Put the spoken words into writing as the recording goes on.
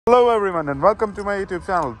Hello everyone and welcome to my YouTube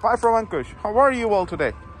channel. Bye from Ankush. How are you all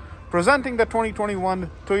today? Presenting the 2021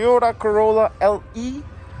 Toyota Corolla LE.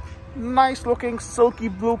 Nice looking silky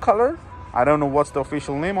blue color. I don't know what's the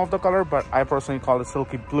official name of the color, but I personally call it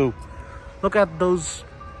silky blue. Look at those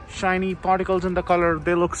shiny particles in the color.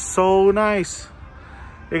 They look so nice.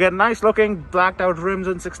 You get nice looking blacked out rims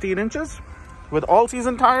in 16 inches with all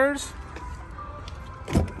season tires.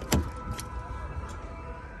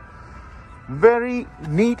 Very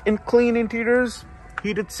neat and clean interiors,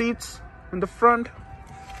 heated seats in the front.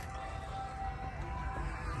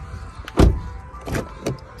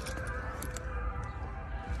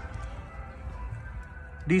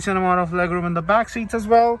 Decent amount of legroom in the back seats as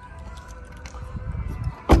well.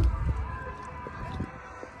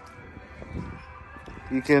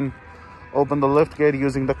 You can open the lift gate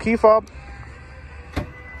using the key fob.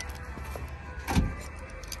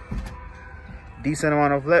 Decent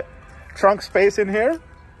amount of trunk space in here.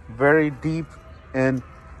 Very deep and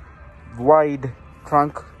wide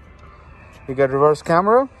trunk. You get reverse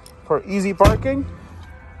camera for easy parking.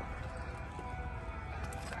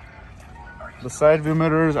 The side view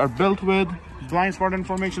mirrors are built with blind spot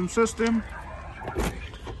information system.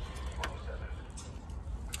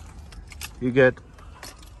 You get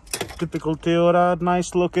typical Toyota,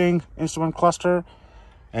 nice looking instrument cluster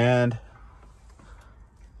and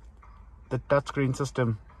the touchscreen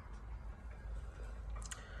system.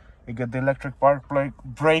 You get the electric park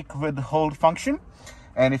brake with hold function,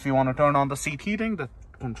 and if you want to turn on the seat heating, the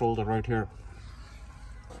controls are right here.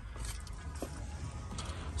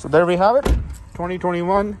 So there we have it,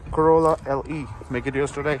 2021 Corolla LE. Make it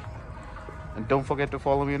yours today, and don't forget to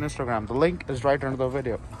follow me on Instagram. The link is right under the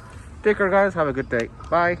video. Take care guys, have a good day.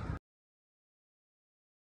 Bye.